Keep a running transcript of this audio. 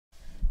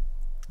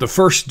The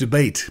first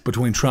debate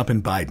between Trump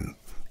and Biden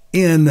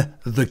in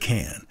the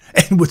can.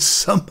 And would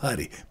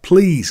somebody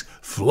please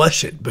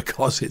flush it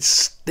because it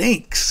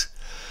stinks?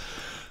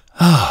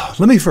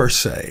 Let me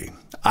first say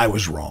I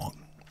was wrong.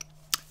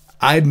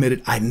 I admit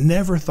it, I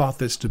never thought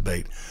this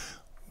debate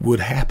would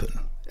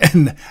happen.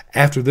 And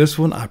after this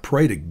one, I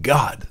pray to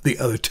God the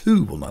other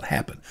two will not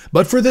happen.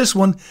 But for this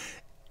one,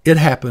 it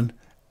happened,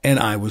 and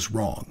I was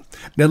wrong.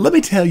 Now, let me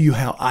tell you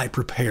how I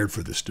prepared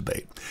for this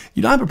debate.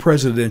 You know, I'm a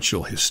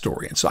presidential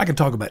historian, so I can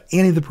talk about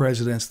any of the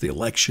presidents, the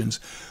elections,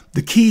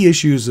 the key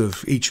issues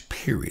of each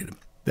period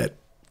that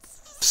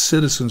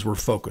citizens were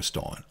focused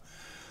on.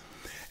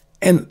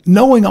 And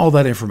knowing all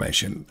that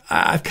information,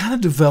 I've kind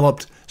of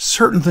developed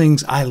certain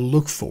things I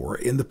look for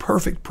in the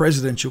perfect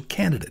presidential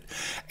candidate.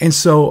 And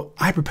so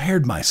I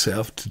prepared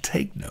myself to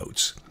take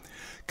notes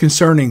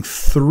concerning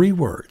 3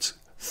 words,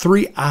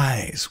 3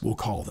 I's, we'll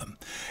call them.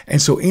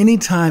 And so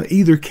anytime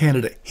either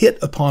candidate hit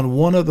upon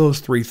one of those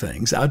 3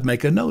 things, I'd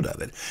make a note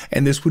of it.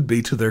 And this would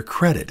be to their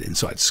credit. And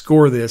so I'd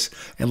score this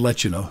and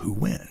let you know who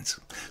wins.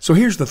 So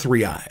here's the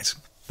 3 I's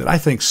that I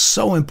think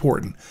so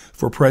important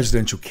for a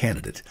presidential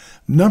candidate.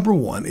 Number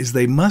 1 is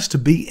they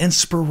must be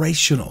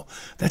inspirational.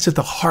 That's at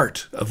the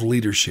heart of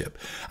leadership.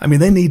 I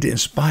mean, they need to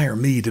inspire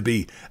me to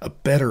be a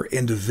better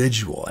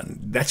individual, and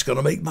that's going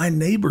to make my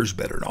neighbors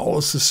better and all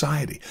of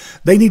society.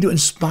 They need to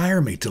inspire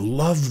me to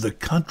love the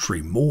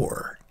country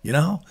more, you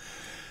know?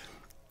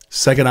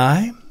 Second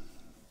I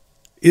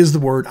is the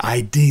word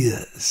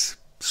ideas,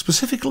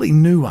 specifically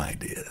new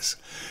ideas.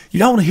 You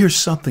don't want to hear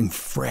something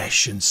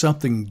fresh and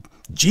something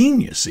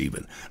genius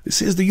even.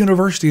 This is the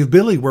University of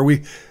Billy where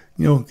we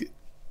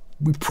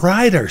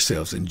pride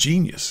ourselves in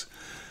genius.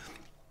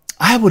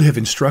 I would have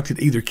instructed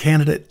either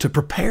candidate to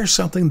prepare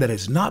something that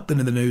has not been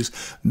in the news,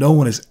 no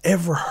one has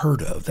ever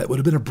heard of. That would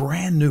have been a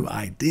brand new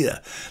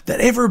idea that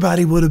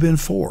everybody would have been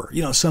for.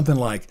 You know, something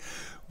like,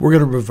 we're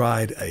going to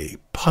provide a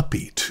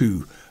puppy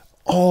to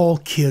all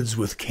kids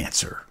with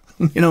cancer.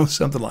 You know,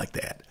 something like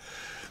that.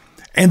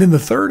 And then the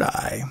third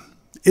I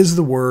is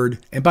the word,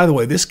 and by the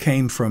way, this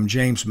came from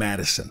James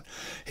Madison.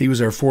 He was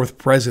our 4th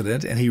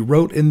president, and he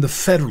wrote in the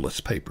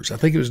Federalist Papers, I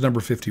think it was number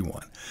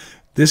 51.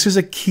 This is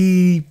a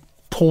key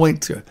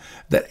point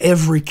that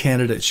every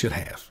candidate should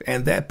have,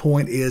 and that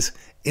point is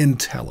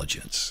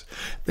intelligence.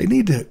 They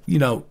need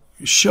to,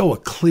 show a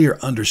clear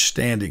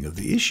understanding of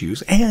the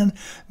issues and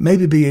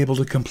maybe be able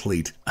to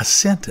complete a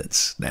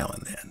sentence now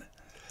and then.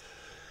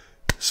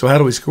 So how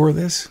do we score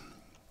this?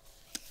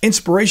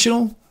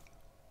 Inspirational?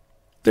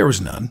 There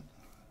was none.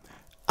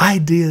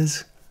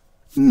 Ideas,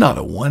 not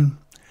a 1.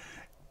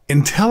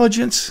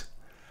 Intelligence,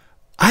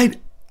 I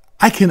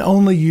can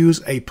only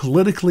use a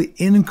politically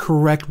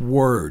incorrect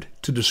word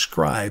to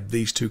describe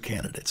these 2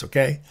 candidates,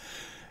 okay?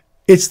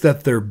 It's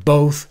that they're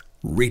both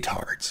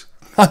retards.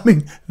 I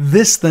mean,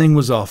 this thing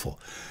was awful.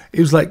 It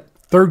was like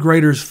 3rd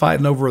graders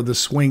fighting over the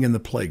swing in the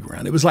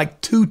playground. It was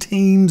like 2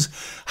 teams,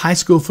 high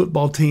school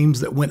football teams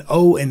that went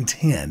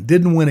 0-10,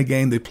 didn't win a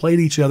game. They played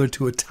each other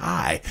to a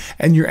tie,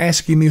 and you're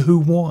asking me who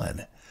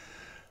won.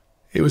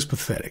 It was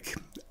pathetic.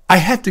 I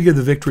have to give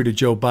the victory to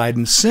Joe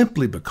Biden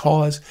simply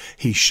because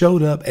he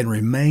showed up and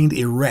remained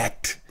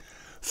erect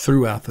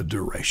throughout the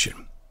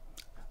duration.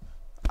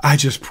 I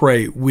just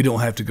pray we don't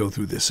have to go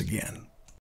through this again.